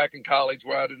well be back in college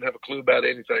where I didn't have a clue about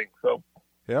anything. So,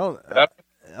 I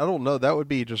don't know. That would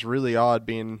be just really odd.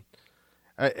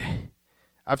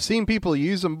 I've seen people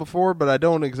use them before, but I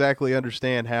don't exactly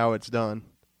understand how it's done.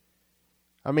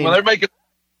 I mean, well,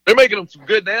 they're making them some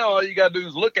good now. All you got to do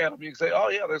is look at them. You can say, "Oh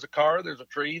yeah, there's a car, there's a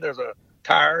tree, there's a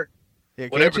tire." Yeah,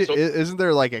 whatever. Isn't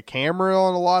there like a camera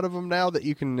on a lot of them now that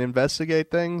you can investigate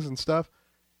things and stuff?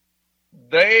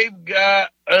 They've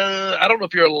got. I don't know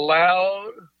if you're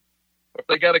allowed, or if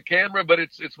they got a camera, but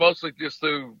it's mostly just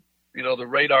through the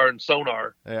radar and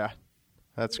sonar. Yeah,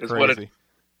 that's crazy.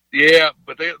 Yeah,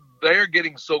 but they're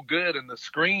getting so good, and the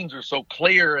screens are so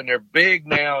clear, and they're big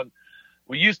now. And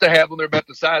we used to have them; they're about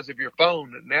the size of your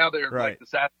phone, and now they're like the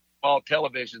size of a small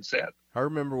television set. I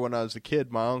remember when I was a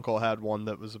kid, my uncle had one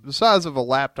that was the size of a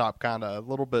laptop, kind of a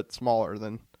little bit smaller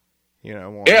than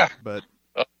one. Yeah, but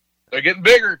they're getting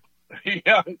bigger.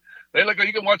 Yeah, they look like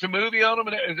you can watch a movie on them,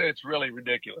 and it's really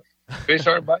ridiculous. Fish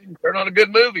aren't biting. Turn on a good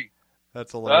movie.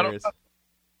 That's hilarious.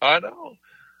 I know.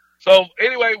 So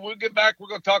anyway, we'll get back. We're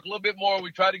going to talk a little bit more.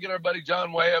 We tried to get our buddy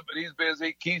John Webb, but he's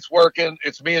busy. Keith's working.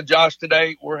 It's me and Josh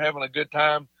today. We're having a good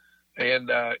time, and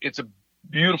it's a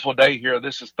beautiful day here.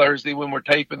 This is Thursday when we're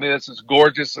taping this. It's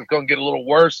gorgeous. It's going to get a little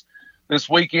worse this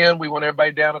weekend. We want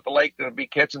everybody down at the lake to be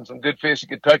catching some good fish at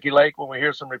Kentucky Lake when we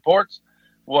hear some reports.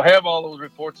 We'll have all those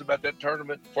reports about that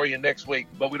tournament for you next week,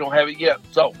 but we don't have it yet.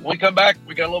 So when we come back,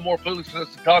 we got a little more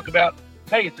foolishness to talk about.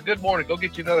 Hey, it's a good morning. Go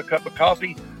get you another cup of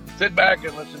coffee. Sit back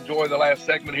and let's enjoy the last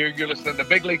segment here. You're listening to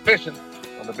Big League Fishing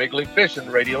on the Big League Fishing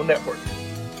Radio Network.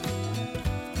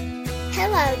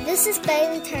 Hello, this is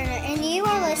Bailey Turner, and you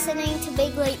are listening to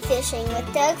Big League Fishing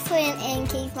with Doug Flynn and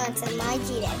Keith Munson, my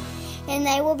G-Day, and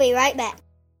they will be right back.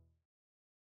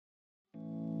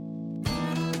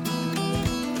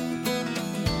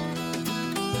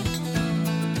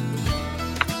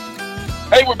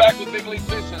 Hey, we're back with Big League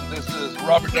Fishing. This is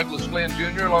Robert Douglas Flynn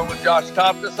Jr. along with Josh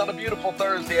Topkus on a beautiful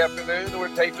Thursday afternoon.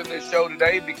 We're taping this show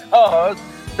today because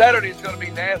Saturday is going to be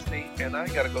nasty, and I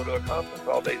got to go to a conference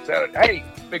all day Saturday. Hey,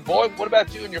 big boy, what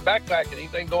about you and your backpacking?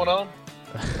 Anything going on?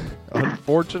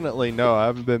 Unfortunately, no. I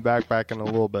haven't been backpacking in a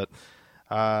little bit.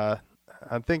 I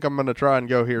think I'm going to try and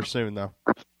go here soon, though.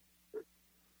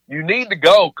 You need to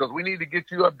go because we need to get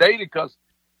you updated because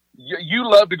you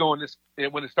love to go in this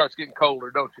when it starts getting colder,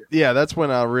 don't you? Yeah, that's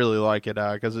when I really like it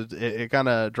because it kind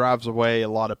of drives away a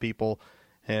lot of people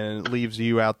and it leaves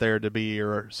you out there to be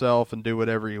yourself and do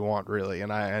whatever you want, really,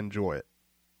 and I enjoy it.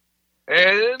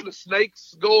 And the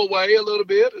snakes go away a little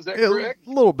bit, is that correct? A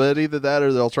little bit, either that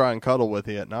or they'll try and cuddle with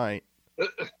you at night.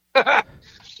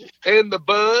 And the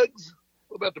bugs?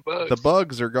 What about the bugs? The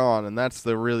bugs are gone, and that's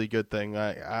the really good thing.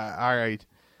 I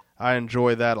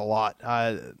enjoy that a lot.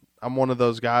 I'm one of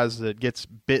those guys that gets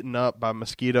bitten up by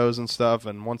mosquitoes and stuff,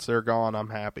 and once they're gone, I'm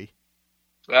happy.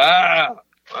 I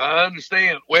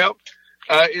understand. Well,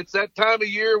 it's that time of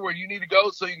year where you need to go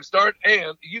so you can start.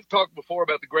 And you've talked before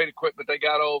about the great equipment they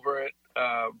got over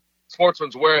at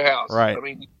Sportsman's Warehouse. Right. I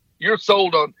mean, you're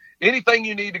sold on anything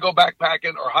you need to go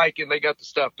backpacking or hiking. They got the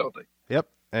stuff, don't they? Yep.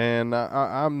 And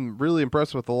I'm really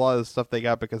impressed with a lot of the stuff they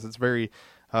got because it's very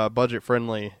budget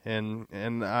friendly, and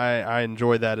I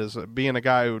enjoy that as being a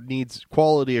guy who needs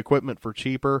quality equipment for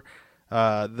cheaper.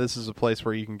 This is a place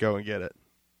where you can go and get it.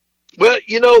 Well,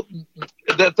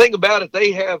 the thing about it,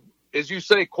 they have, as you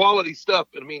say, quality stuff.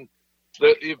 I mean,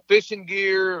 the fishing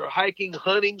gear, hiking,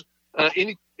 hunting,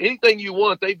 anything you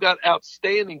want, they've got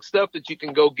outstanding stuff that you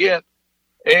can go get,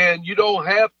 and you don't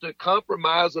have to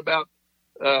compromise about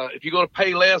if you're going to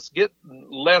pay less, get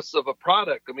less of a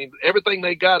product. I mean, everything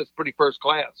they got is pretty first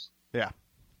class. Yeah.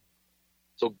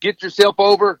 So get yourself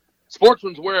over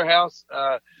Sportsman's Warehouse.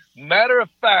 Matter of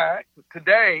fact,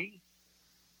 today,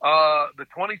 the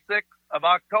 26th of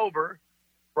October,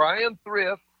 Brian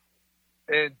Thrift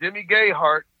and Jimmy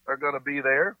Gayhart are going to be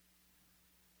there.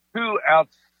 Two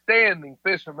outstanding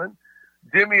fishermen.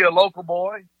 Jimmy, a local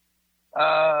boy.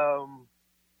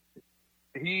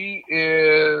 He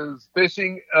is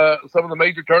fishing some of the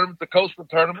major tournaments, the coastal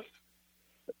tournaments.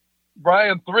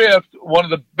 Brian Thrift, one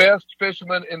of the best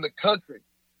fishermen in the country.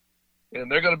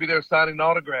 And they're going to be there signing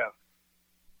autographs.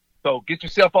 So get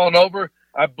yourself on over.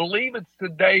 I believe it's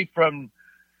today from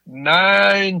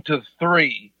 9 to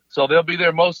 3. So they'll be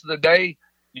there most of the day.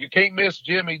 You can't miss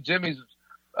Jimmy. Jimmy's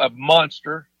a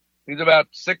monster. He's about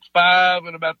 6'5"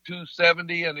 and about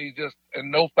 270, and he's just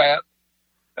and no fat.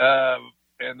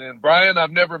 And then Brian, I've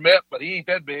never met, but he ain't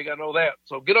that big. I know that.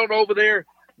 So get on over there.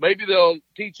 Maybe they'll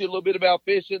teach you a little bit about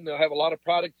fishing. They'll have a lot of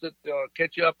products that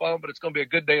catch you up on, but it's going to be a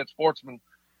good day at Sportsman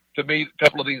to meet a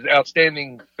couple of these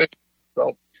outstanding fish.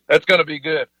 So that's going to be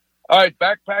good. All right,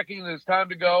 backpacking is time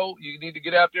to go. You need to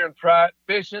get out there and try it.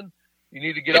 Fishing, you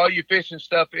need to get all your fishing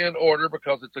stuff in order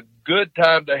because it's a good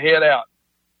time to head out.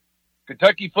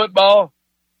 Kentucky football,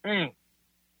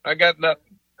 I got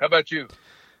nothing. How about you?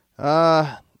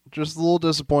 Just a little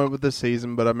disappointed with this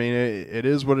season, but I mean, it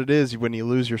is what it is. When you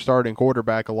lose your starting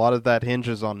quarterback, a lot of that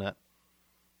hinges on that.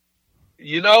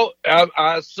 You know,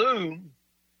 I assume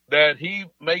that he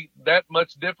made that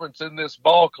much difference in this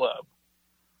ball club,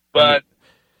 but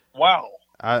wow.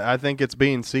 I think it's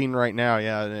being seen right now.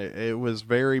 Yeah, it was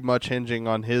very much hinging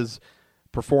on his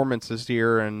performance this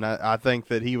year, and I think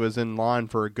that he was in line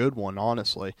for a good one,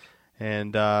 honestly.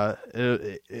 And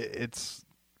it's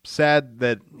sad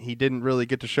that he didn't really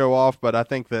get to show off, but I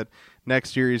think that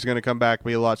next year he's going to come back,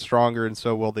 be a lot stronger, and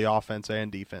so will the offense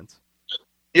and defense.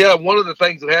 Yeah, one of the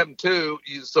things that happened too,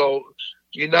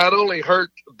 you not only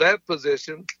hurt that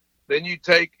position, then you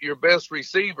take your best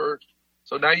receiver,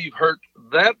 so now you've hurt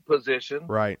that position.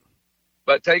 Right.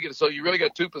 But so you really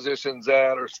got two positions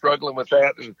that are struggling with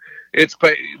that, and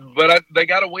they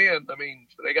got to win. I mean,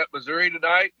 they got Missouri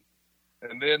tonight,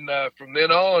 and then from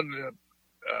then on,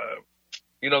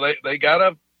 they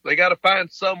gotta find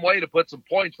some way to put some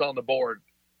points on the board.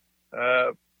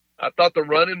 I thought the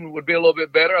running would be a little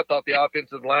bit better. I thought the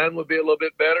offensive line would be a little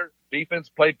bit better. Defense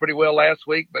played pretty well last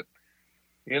week, but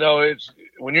it's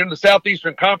when you're in the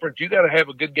Southeastern Conference, you got to have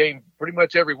a good game pretty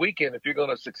much every weekend if you're going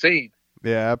to succeed.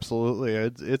 Yeah, absolutely.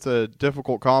 It's a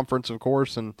difficult conference, of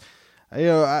course, and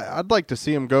I'd like to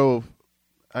see him go.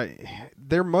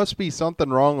 There must be something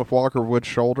wrong with Walker Wood's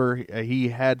shoulder. He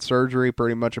had surgery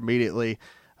pretty much immediately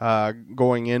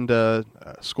going into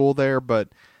school there, but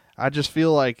I just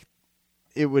feel like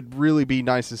it would really be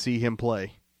nice to see him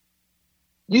play.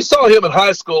 You saw him in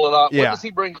high school a lot. Yeah. What does he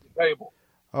bring to the table?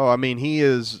 Oh, I mean, he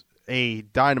is a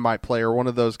dynamite player, one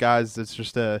of those guys that's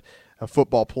just a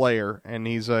football player, and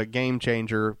he's a game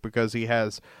changer because he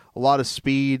has a lot of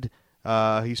speed.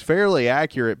 He's fairly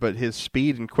accurate, but his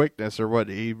speed and quickness are what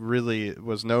he really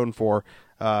was known for.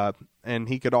 And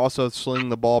he could also sling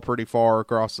the ball pretty far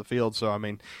across the field. So, I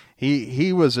mean,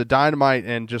 he was a dynamite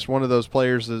and just one of those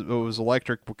players that was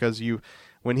electric because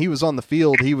when he was on the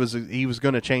field, he was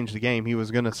going to change the game. He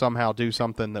was going to somehow do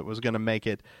something that was going to make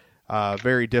it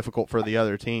very difficult for the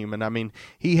other team. And, I mean,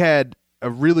 he had a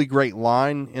really great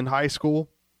line in high school.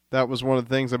 That was one of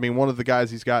the things. I mean, one of the guys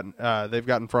they've got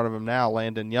in front of him now,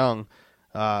 Landon Young,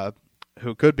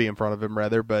 who could be in front of him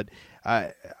rather. But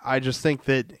I just think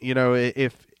that,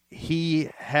 if he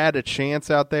had a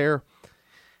chance out there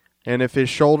and if his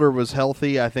shoulder was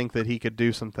healthy, I think that he could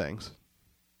do some things.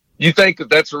 You think that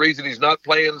that's the reason he's not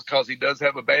playing is because he does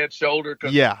have a bad shoulder?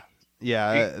 Yeah.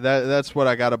 That's what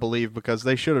I got to believe because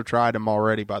they should have tried him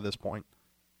already by this point.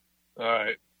 All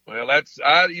right. Well,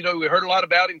 we heard a lot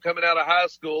about him coming out of high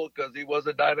school because he was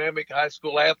a dynamic high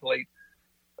school athlete.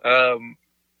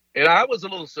 And I was a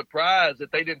little surprised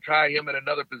that they didn't try him at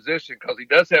another position because he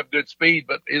does have good speed,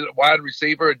 but is it a wide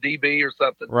receiver, a DB, or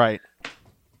something? Right.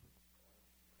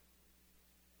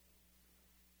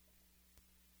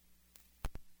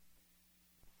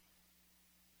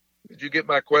 Did you get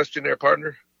my question there,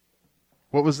 partner?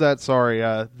 What was that? Sorry,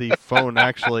 the phone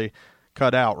actually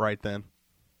cut out right then.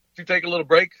 Did you take a little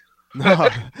break? No.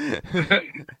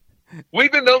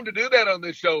 We've been known to do that on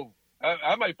this show.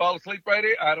 I may fall asleep right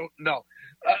here. I don't know.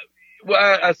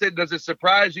 I said, does it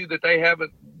surprise you that they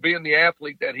haven't, being the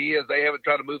athlete that he is, they haven't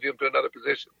tried to move him to another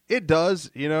position? It does,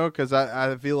 because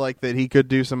I feel like that he could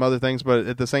do some other things, but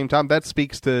at the same time, that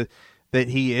speaks to that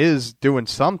he is doing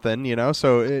something,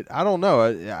 So I don't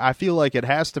know. I feel like it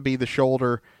has to be the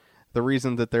shoulder, the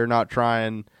reason that they're not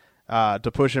trying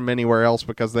to push him anywhere else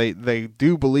because they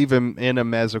do believe in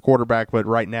him as a quarterback, but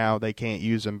right now they can't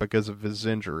use him because of his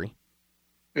injury.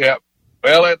 Yeah.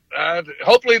 Well,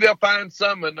 hopefully they'll find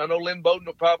someone. I know Lynn Bowden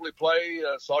will probably play.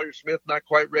 Sawyer Smith not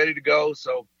quite ready to go.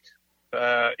 So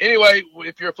anyway,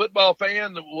 if you're a football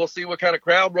fan, we'll see what kind of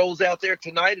crowd rolls out there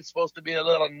tonight. It's supposed to be a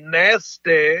little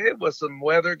nasty with some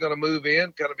weather going to move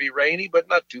in. Going to be rainy, but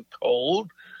not too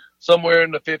cold. Somewhere in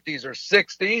the 50s or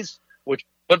 60s, which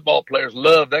football players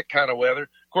love that kind of weather.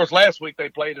 Of course, last week they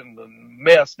played in the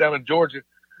mess down in Georgia.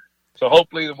 So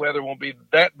hopefully the weather won't be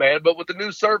that bad. But with the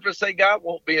new surface they got,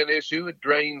 won't be an issue. It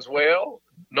drains well.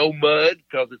 No mud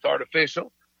because it's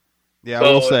artificial. Yeah,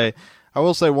 so, I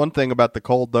will say one thing about the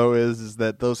cold, though, is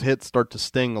that those hits start to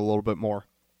sting a little bit more.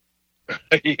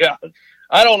 Yeah.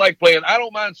 I don't like playing. I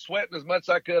don't mind sweating as much as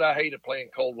I could. I hated playing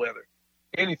cold weather.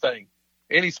 Anything.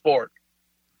 Any sport.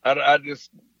 I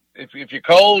just, if you're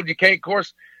cold, you can't, of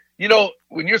course,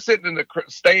 when you're sitting in the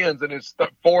stands and it's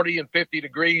 40 and 50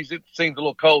 degrees, it seems a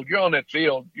little cold. You're on that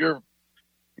field. You're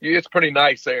it's pretty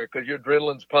nice there because your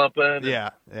adrenaline's pumping.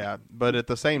 Yeah. But at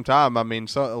the same time, I mean,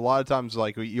 so a lot of times,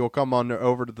 like, you'll come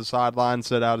over to the sideline,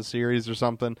 sit out a series or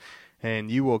something, and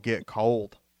you will get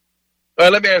cold.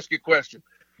 Let me ask you a question.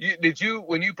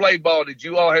 When you played ball, did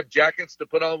you all have jackets to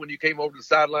put on when you came over to the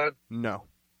sideline? No.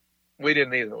 We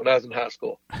didn't either when I was in high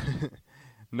school.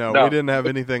 No, we didn't have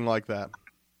anything like that.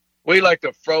 We like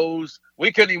to froze.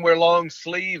 We couldn't even wear long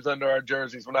sleeves under our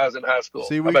jerseys when I was in high school.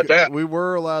 See, How about that? We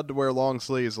were allowed to wear long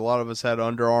sleeves. A lot of us had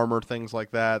Under Armour, things like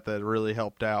that really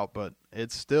helped out. But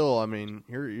it's still, I mean,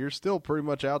 you're still pretty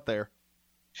much out there.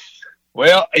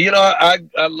 Well,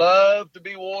 I love to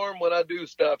be warm when I do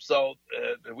stuff. So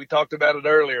we talked about it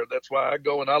earlier. That's why I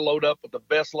go and I load up with the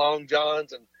best long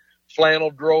johns and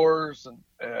flannel drawers.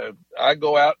 And I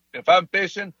go out. If I'm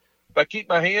fishing, if I keep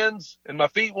my hands and my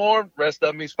feet warm, rest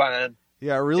of me's fine.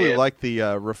 Yeah, I really like the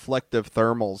reflective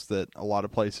thermals that a lot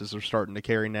of places are starting to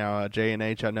carry now.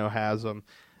 J&H, I know, has them,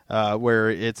 where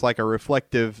it's like a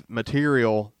reflective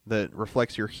material that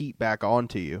reflects your heat back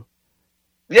onto you.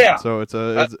 Yeah. So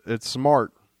it's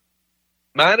smart.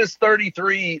 Minus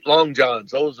 33 long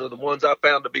johns. Those are the ones I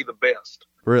found to be the best.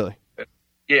 Really?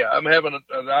 Yeah,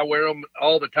 I wear them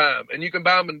all the time. And you can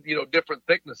buy them in, different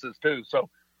thicknesses too. So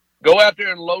go out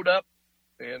there and load up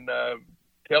and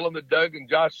tell them that Doug and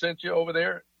Josh sent you over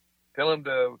there. Tell them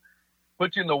to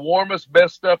put you in the warmest,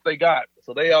 best stuff they got.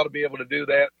 So they ought to be able to do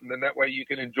that. And then that way you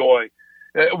can enjoy.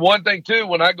 One thing too,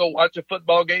 when I go watch a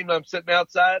football game and I'm sitting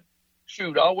outside,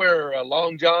 shoot, I'll wear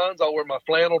long johns. I'll wear my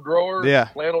flannel drawers,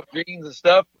 flannel jeans and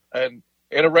stuff, and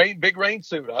a big rain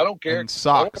suit. I don't care. And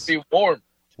socks. I want to be warm.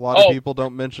 A lot of people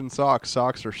don't mention socks.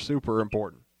 Socks are super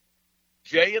important.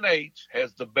 J&H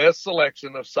has the best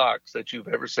selection of socks that you've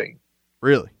ever seen.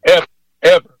 Really?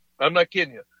 Ever. I'm not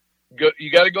kidding you.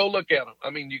 You got to go look at them. I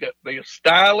mean, they are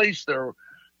stylish.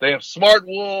 They have smart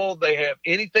wool. They have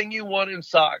anything you want in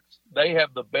socks. They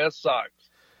have the best socks.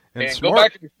 And go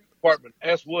back to the department.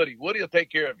 Ask Woody. Woody will take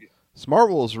care of you. Smart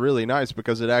wool is really nice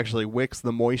because it actually wicks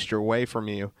the moisture away from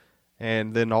you,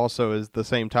 and then also at the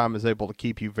same time is able to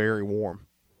keep you very warm.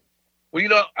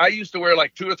 Well, I used to wear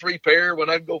like 2 or 3 pair when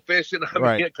I'd go fishing.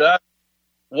 Right.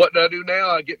 What do I do now?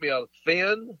 I get me a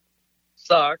thin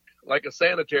sock, like a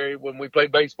sanitary when we play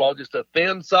baseball, just a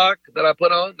thin sock that I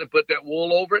put on and put that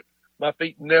wool over it. My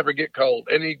feet never get cold.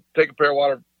 And you take a pair of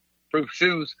waterproof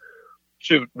shoes.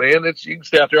 Shoot, man, you can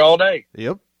stay out there all day.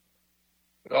 Yep.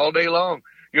 All day long.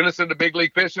 You're listening to Big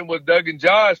League Fishing with Doug and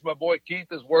Josh. My boy Keith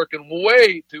is working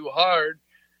way too hard.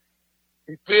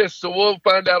 He fished, so we'll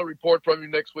find out a report from you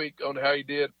next week on how he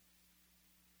did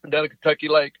down at Kentucky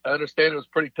Lake. I understand it was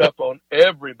pretty tough on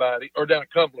everybody, or down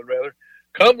at Cumberland, rather.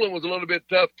 Cumberland was a little bit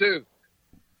tough, too.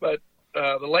 But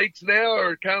the lakes now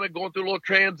are kind of going through a little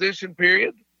transition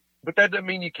period. But that doesn't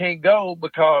mean you can't go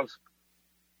because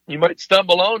you might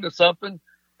stumble onto something,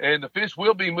 and the fish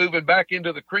will be moving back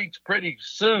into the creeks pretty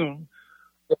soon.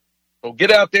 So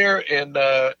get out there and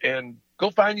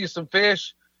go find you some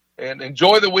fish and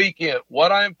enjoy the weekend.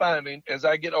 What I'm finding as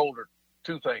I get older,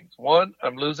 2 things. One,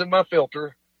 I'm losing my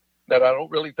filter that I don't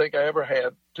really think I ever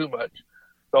had too much.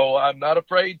 So I'm not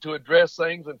afraid to address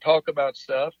things and talk about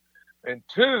stuff. And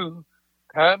 2,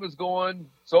 time is going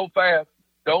so fast.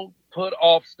 Don't put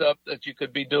off stuff that you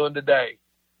could be doing today,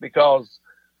 because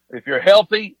if you're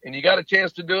healthy and you got a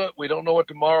chance to do it, we don't know what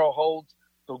tomorrow holds.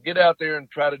 So get out there and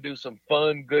try to do some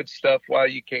fun, good stuff while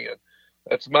you can.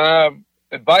 That's my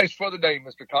advice for the day,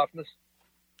 Mr. Kaufman.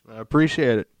 I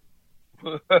appreciate it.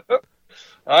 All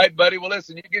right, buddy. Well,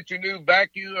 listen, you get your new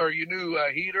vacuum or your new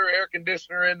heater, air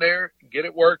conditioner in there, get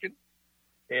it working.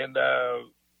 And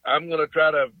I'm going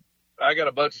to I got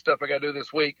a bunch of stuff I got to do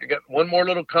this week. I got one more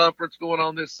little conference going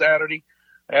on this Saturday.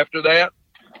 After that,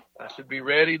 I should be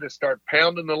ready to start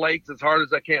pounding the lakes as hard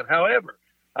as I can. However,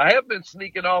 I have been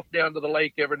sneaking off down to the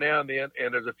lake every now and then,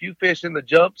 and there's a few fish in the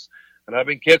jumps, and I've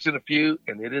been catching a few,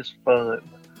 and it is fun.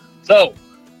 So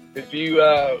if you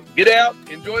get out,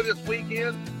 enjoy this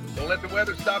weekend. Don't let the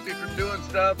weather stop you from doing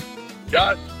stuff.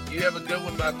 Josh, you have a good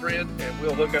one, my friend, and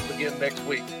we'll hook up again next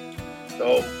week.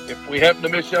 So if we happen to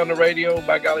miss you on the radio,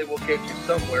 by golly, we'll catch you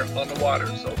somewhere on the water.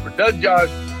 So for Doug, Josh,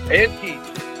 and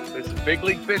Keith, this is Big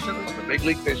League Fishing on the Big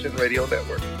League Fishing Radio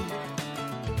Network.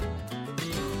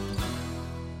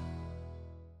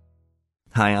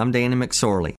 Hi, I'm Danny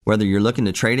McSorley. Whether you're looking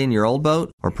to trade in your old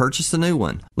boat or purchase a new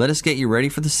one, let us get you ready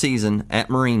for the season at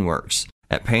Marine Works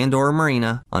at Pandora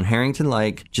Marina on Harrington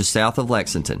Lake, just south of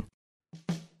Lexington.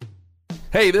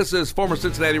 Hey, this is former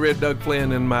Cincinnati Red Doug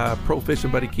Flynn and my pro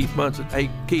fishing buddy Keith Munson. Hey,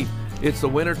 Keith, it's the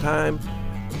winter time,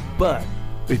 but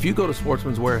if you go to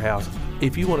Sportsman's Warehouse,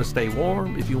 if you want to stay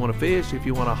warm, if you want to fish, if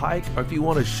you want to hike, or if you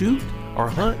want to shoot, or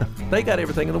hunt, they got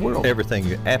everything in the world.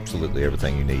 Absolutely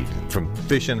everything you need. From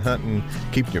fishing, hunting,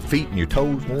 keeping your feet and your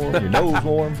toes warm, your nose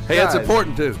warm. Hey, that's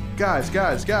important too. Guys,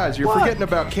 you're forgetting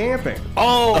about camping.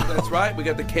 Oh, that's right. We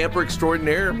got the camper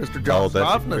extraordinaire, Mr. Josh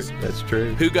Softness. That's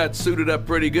true. Who got suited up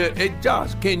pretty good. Hey,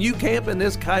 Josh, can you camp in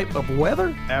this type of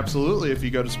weather? Absolutely, if you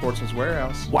go to Sportsman's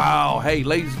Warehouse. Wow. Hey,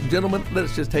 ladies and gentlemen,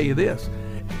 let's just tell you this.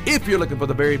 If you're looking for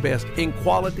the very best in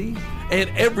quality and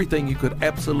everything you could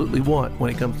absolutely want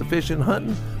when it comes to fishing,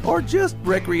 hunting, or just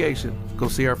recreation, go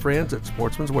see our friends at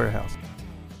Sportsman's Warehouse.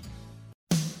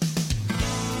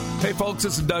 Hey folks,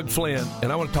 this is Doug Flynn,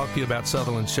 and I want to talk to you about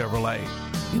Sutherland Chevrolet.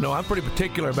 You know, I'm pretty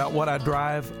particular about what I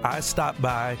drive. I stopped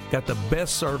by, got the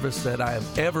best service that I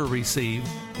have ever received,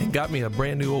 and got me a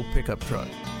brand new old pickup truck.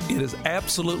 It is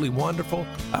absolutely wonderful.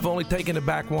 I've only taken it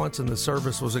back once, and the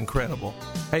service was incredible.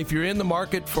 Hey, if you're in the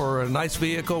market for a nice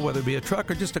vehicle, whether it be a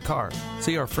truck or just a car,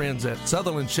 see our friends at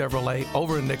Sutherland Chevrolet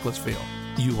over in Nicholasville.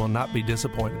 You will not be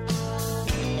disappointed.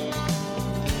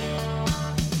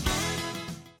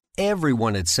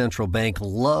 Everyone at Central Bank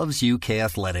loves UK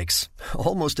athletics,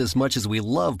 almost as much as we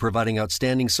love providing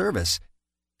outstanding service.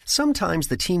 Sometimes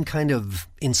the team kind of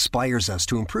inspires us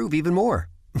to improve even more.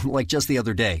 Like just the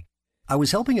other day, I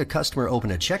was helping a customer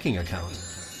open a checking account.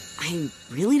 I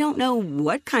really don't know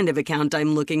what kind of account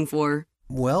I'm looking for.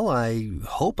 Well, I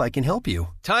hope I can help you.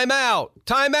 Time out!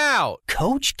 Time out!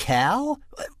 Coach Cal?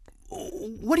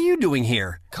 What are you doing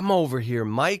here? Come over here,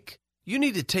 Mike. You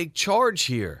need to take charge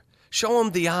here. Show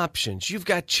them the options. You've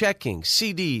got checking,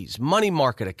 CDs, money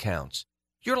market accounts.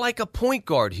 You're like a point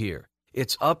guard here.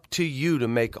 It's up to you to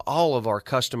make all of our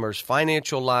customers'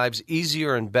 financial lives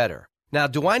easier and better. Now,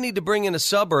 do I need to bring in a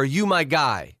sub, or are you my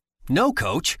guy? No,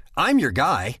 Coach. I'm your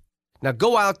guy. Now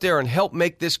go out there and help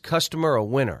make this customer a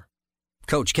winner.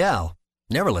 Coach Cal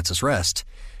never lets us rest,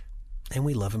 and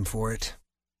we love him for it.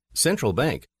 Central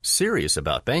Bank. Serious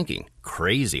about banking.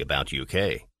 Crazy about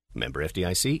UK. Member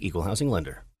FDIC, Equal Housing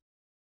Lender.